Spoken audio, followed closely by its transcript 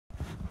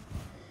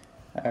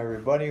Hi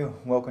everybody,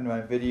 welcome to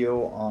my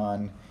video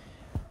on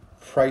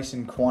price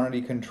and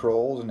quantity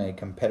controls in a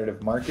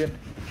competitive market.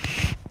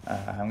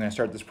 I'm going to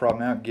start this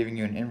problem out giving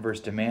you an inverse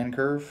demand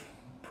curve.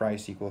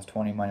 Price equals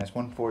 20 minus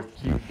 1/4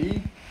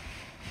 QD,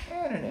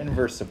 and an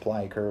inverse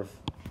supply curve.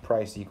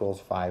 Price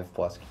equals 5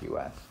 plus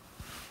QS.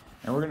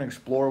 And we're going to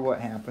explore what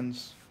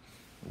happens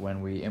when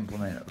we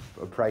implement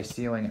a price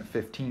ceiling at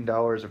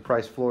 $15, a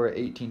price floor at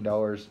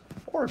 $18,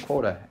 or a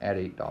quota at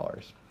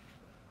 $8.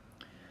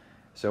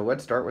 So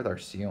let's start with our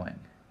ceiling.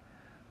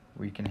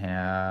 We can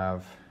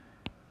have,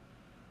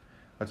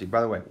 let's see,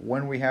 by the way,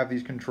 when we have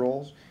these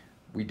controls,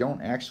 we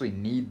don't actually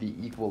need the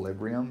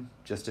equilibrium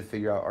just to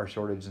figure out our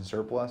shortage and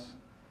surplus.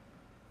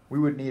 We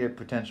would need it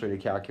potentially to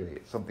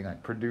calculate something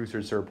like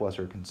producer surplus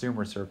or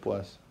consumer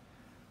surplus,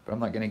 but I'm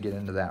not going to get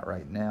into that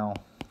right now.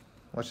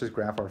 Let's just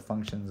graph our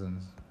functions and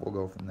we'll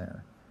go from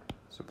there.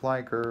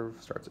 Supply curve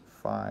starts at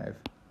 5.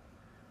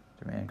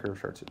 Demand curve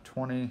starts at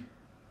 20.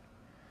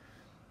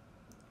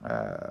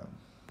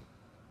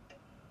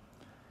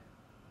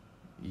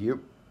 Yep,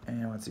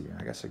 and let's see,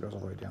 I guess it goes all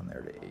the way down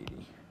there to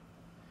 80.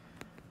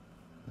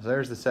 So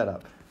there's the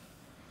setup.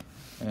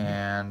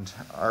 And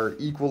our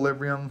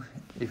equilibrium,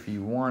 if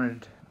you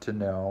wanted to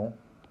know,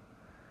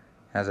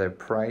 has a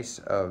price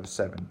of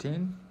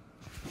 17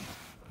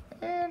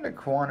 and a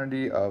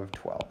quantity of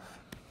 12.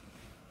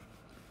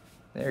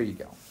 There you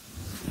go.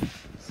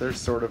 So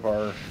there's sort of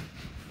our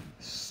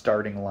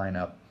starting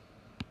lineup.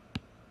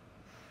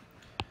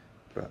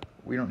 But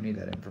we don't need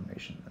that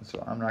information, and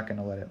so I'm not going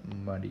to let it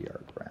muddy our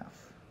graph.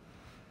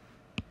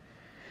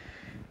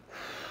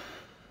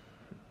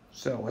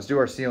 So let's do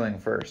our ceiling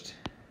first.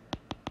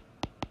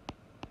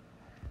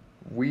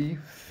 We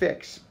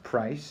fix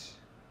price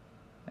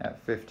at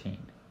 15.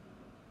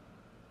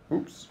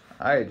 Oops,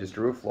 I just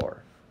drew a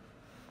floor.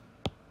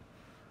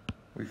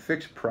 We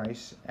fix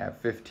price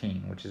at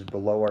 15, which is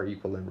below our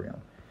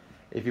equilibrium.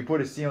 If you put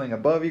a ceiling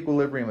above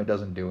equilibrium, it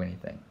doesn't do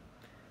anything,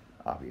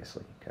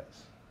 obviously,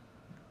 because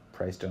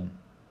price don't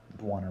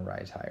want to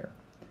rise higher.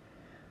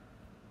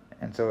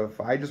 And so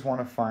if I just want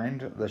to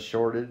find the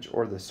shortage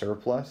or the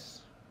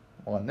surplus,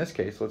 well, in this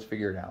case, let's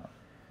figure it out.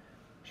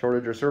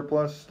 Shortage or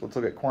surplus, let's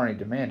look at quantity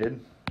demanded.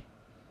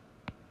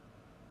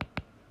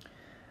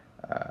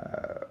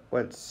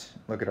 Let's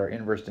look at our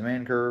inverse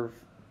demand curve.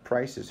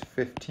 Price is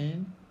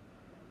 15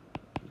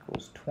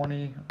 equals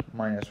 20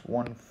 minus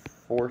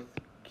 1/4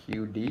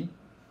 QD.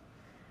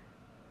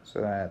 So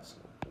that's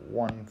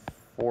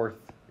 1/4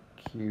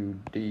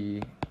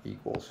 QD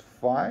equals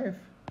 5.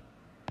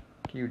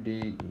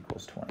 QD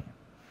equals 20.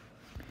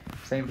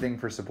 Same thing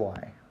for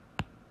supply.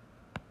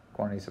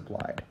 Quantity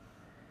supplied.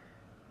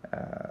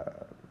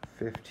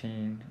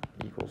 15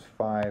 equals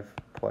 5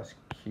 plus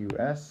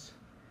QS.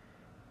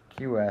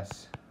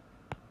 QS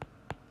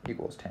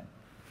equals 10.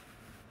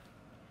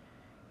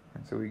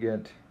 And so we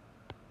get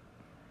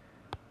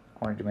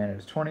quantity demanded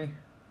is 20.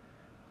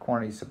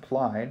 Quantity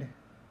supplied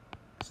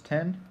is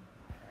 10.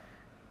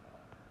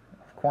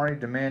 If quantity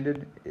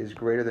demanded is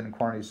greater than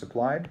quantity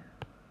supplied,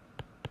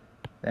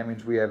 that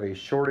means we have a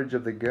shortage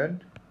of the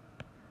good.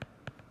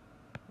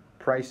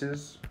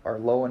 Prices are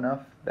low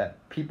enough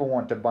that people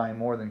want to buy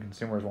more than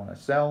consumers want to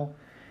sell.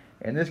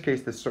 In this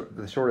case,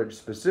 the shortage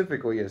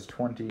specifically is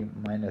 20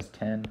 minus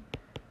 10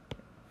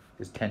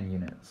 is 10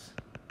 units.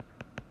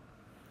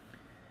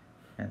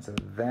 And so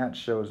that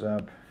shows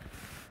up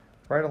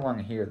right along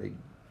here.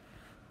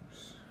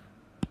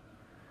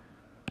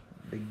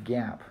 The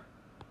gap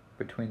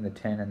between the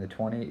 10 and the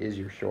 20 is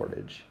your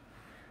shortage.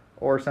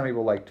 Or some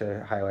people like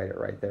to highlight it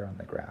right there on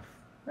the graph.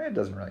 It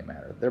doesn't really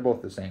matter. They're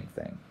both the same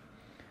thing.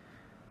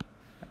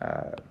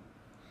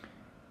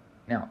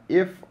 Now,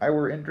 if I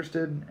were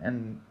interested,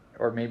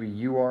 or maybe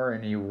you are,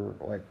 and you were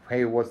like,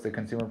 hey, what's the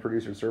consumer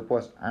producer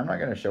surplus? I'm not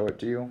going to show it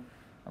to you.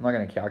 I'm not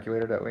going to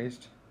calculate it at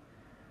least.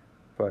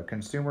 But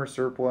consumer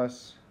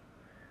surplus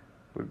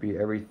would be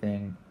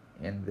everything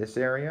in this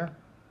area.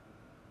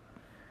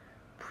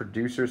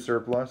 Producer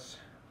surplus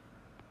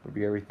would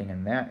be everything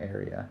in that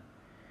area.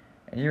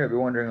 And you might be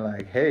wondering,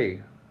 like,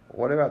 hey,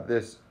 what about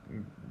this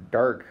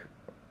dark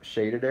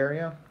shaded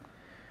area?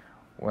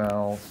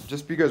 Well,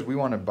 just because we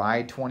want to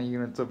buy 20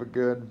 units of a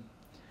good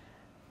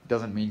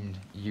doesn't mean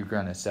you're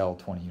going to sell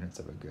 20 units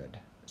of a good.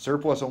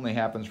 Surplus only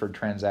happens for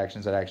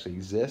transactions that actually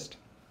exist.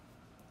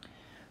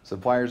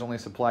 Suppliers only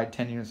supplied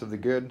 10 units of the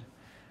good.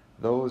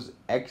 Those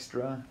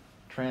extra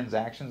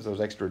transactions,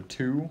 those extra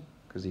 2,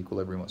 because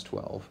equilibrium was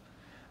 12,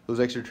 those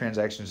extra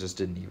transactions just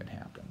didn't even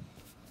happen.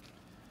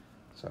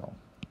 So,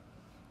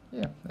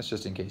 yeah, that's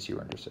just in case you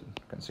were interested.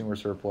 Consumer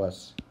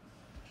surplus,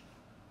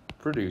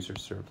 producer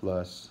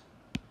surplus,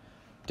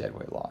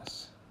 deadweight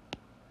loss.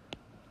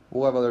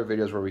 We'll have other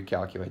videos where we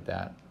calculate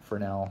that. For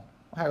now,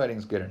 highlighting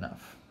is good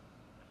enough.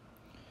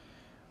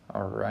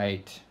 All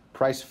right,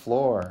 price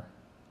floor.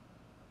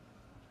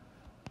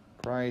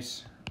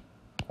 Price,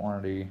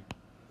 quantity,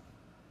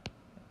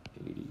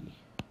 80,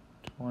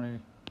 20,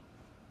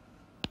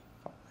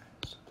 5,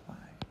 supply,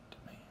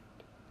 demand.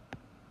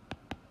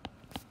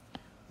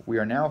 We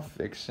are now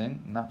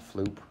fixing, not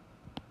floop,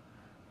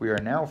 we are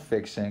now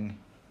fixing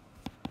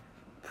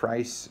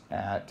price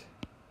at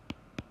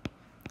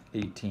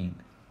 18.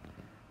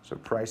 So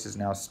price is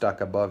now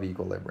stuck above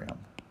equilibrium.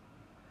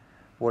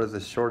 What is the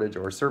shortage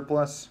or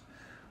surplus?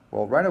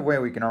 Well, right away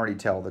we can already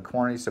tell the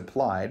quantity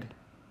supplied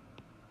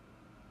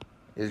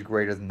is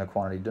greater than the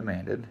quantity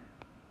demanded.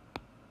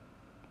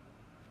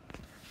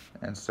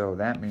 And so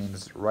that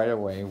means right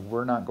away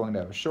we're not going to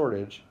have a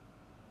shortage,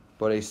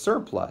 but a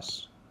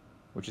surplus,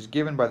 which is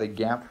given by the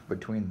gap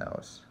between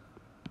those.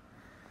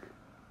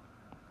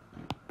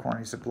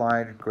 Quantity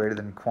supplied greater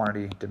than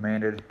quantity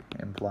demanded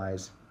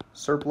implies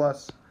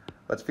surplus.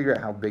 Let's figure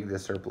out how big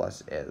this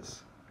surplus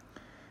is.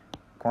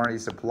 Quantity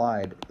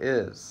supplied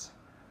is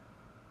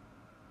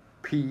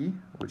P,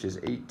 which is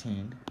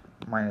 18,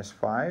 minus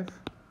 5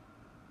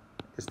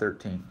 is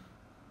 13.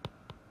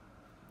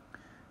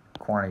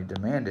 Quantity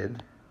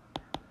demanded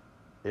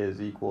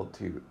is equal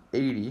to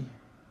 80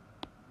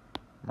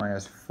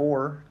 minus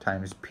 4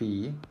 times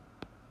P,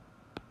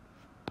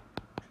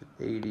 which is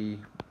 80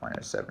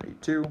 minus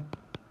 72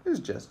 is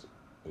just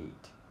 8.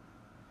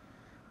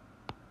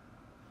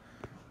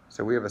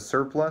 So we have a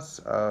surplus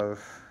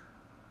of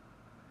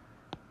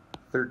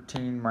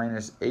 13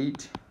 minus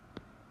 8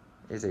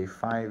 is a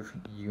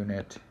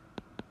 5-unit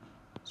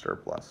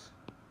surplus.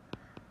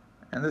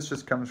 And this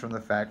just comes from the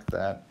fact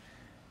that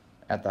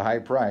at the high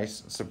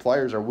price,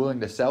 suppliers are willing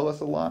to sell us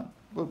a lot,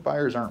 but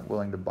buyers aren't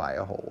willing to buy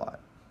a whole lot.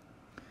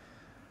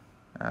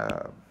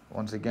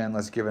 Once again,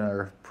 let's give it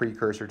our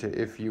precursor to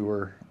if you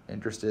were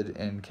interested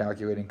in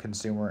calculating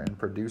consumer and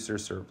producer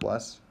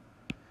surplus.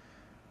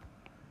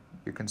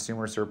 Your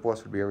consumer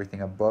surplus would be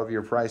everything above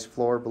your price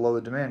floor below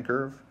the demand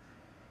curve.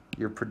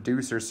 Your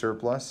producer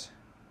surplus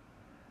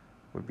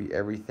would be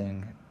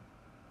everything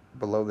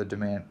below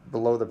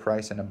the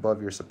price and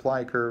above your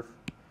supply curve.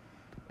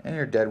 And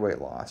your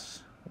deadweight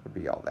loss would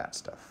be all that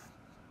stuff.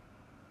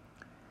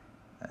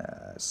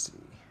 Let's see.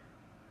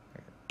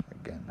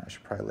 Again, I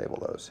should probably label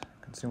those.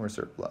 Consumer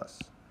surplus,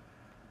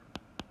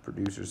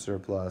 producer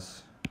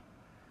surplus,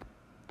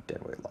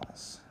 deadweight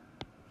loss.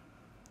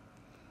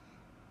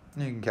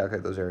 And you can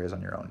calculate those areas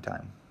on your own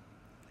time.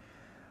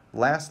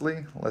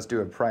 Lastly, let's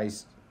do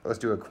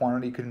a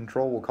quantity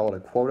control. We'll call it a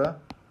quota,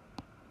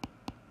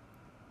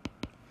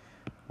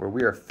 where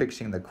we are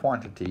fixing the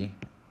quantity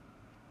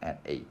at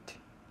 8.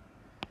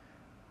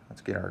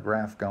 Let's get our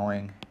graph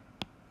going.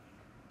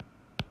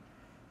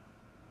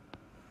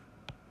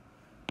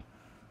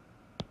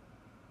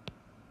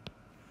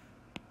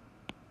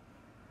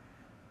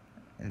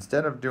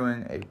 Instead of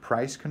doing a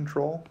price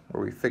control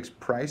where we fix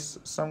price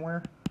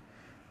somewhere,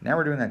 now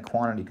we're doing that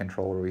quantity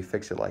control where we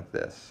fix it like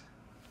this.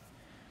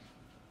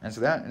 And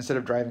so that, instead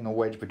of driving a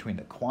wedge between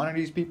the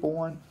quantities people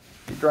want,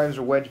 it drives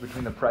a wedge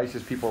between the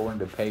prices people are willing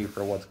to pay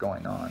for what's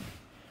going on.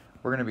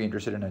 We're going to be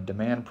interested in a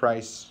demand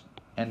price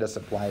and a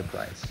supply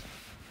price.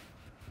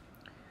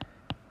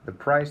 The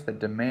price that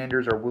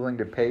demanders are willing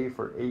to pay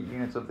for 8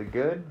 units of the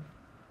good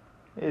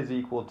is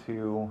equal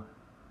to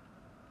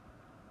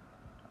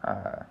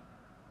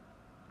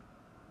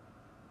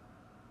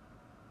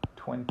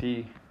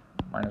 20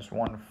 minus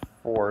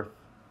 1/4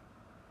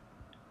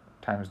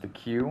 times the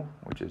Q,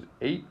 which is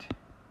 8,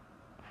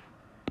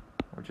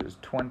 which is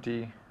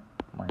 20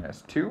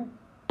 minus 2,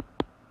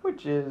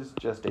 which is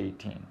just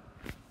 18.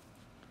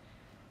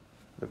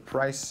 The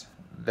price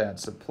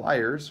that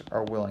suppliers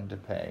are willing to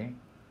pay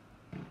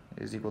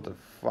is equal to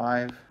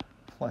 5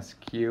 plus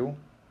Q,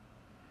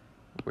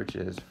 which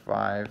is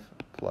 5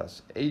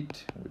 plus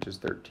 8, which is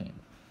 13.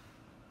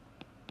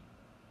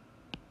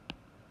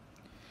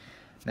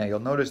 Now you'll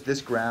notice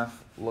this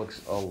graph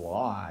looks a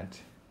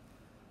lot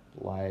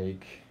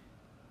like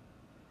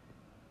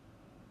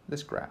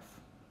this graph,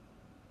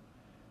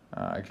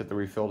 except that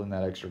we filled in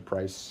that extra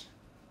price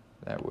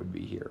that would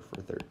be here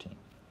for 13.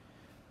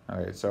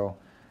 Okay, so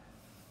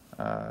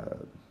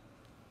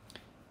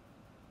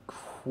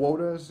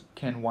quotas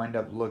can wind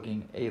up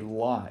looking a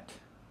lot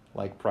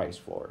like price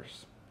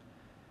floors.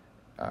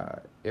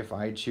 If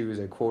I choose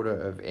a quota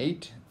of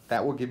 8,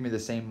 that will give me the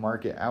same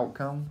market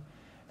outcome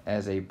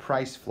as a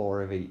price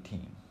floor of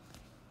 18.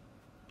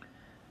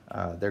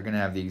 They're going to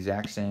have the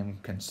exact same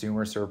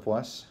consumer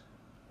surplus.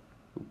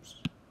 Oops.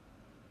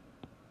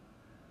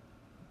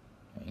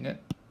 Dang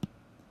it.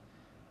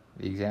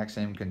 The exact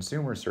same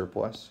consumer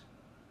surplus,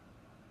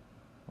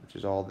 which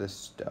is all this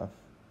stuff.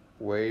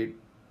 Wait.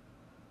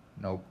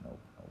 Nope.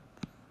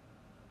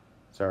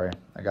 Sorry,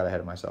 I got ahead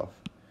of myself.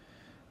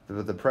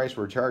 The price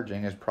we're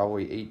charging is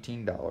probably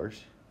 $18,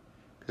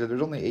 because if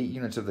there's only 8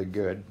 units of the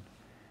good,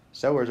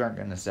 sellers aren't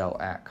going to sell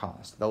at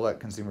cost. They'll let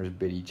consumers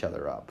bid each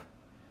other up.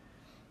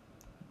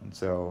 And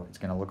so it's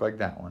going to look like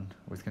that one,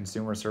 with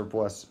consumer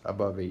surplus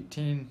above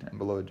 18 and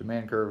below the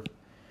demand curve.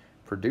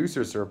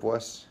 Producer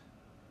surplus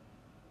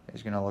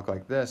is going to look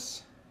like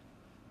this,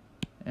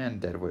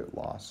 and deadweight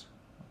loss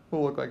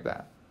will look like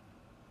that.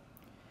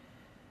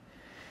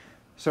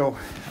 So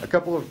a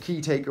couple of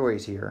key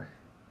takeaways here.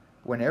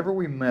 Whenever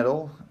we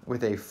meddle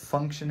with a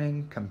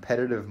functioning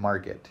competitive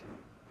market,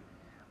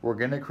 we're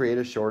going to create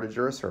a shortage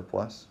or a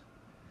surplus.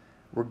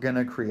 We're going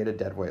to create a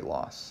deadweight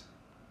loss.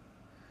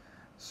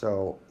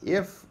 So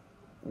if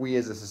we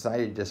as a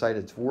society decide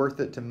it's worth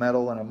it to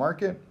meddle in a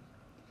market,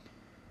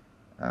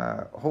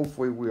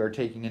 hopefully we are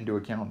taking into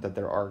account that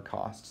there are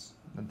costs,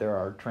 that there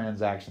are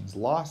transactions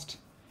lost,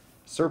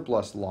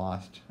 surplus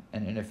lost,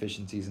 and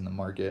inefficiencies in the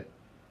market.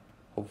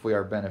 Hopefully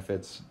our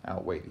benefits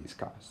outweigh these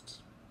costs.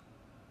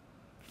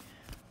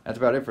 That's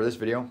about it for this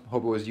video.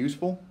 Hope it was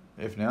useful.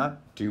 If not,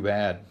 too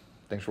bad.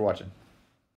 Thanks for watching.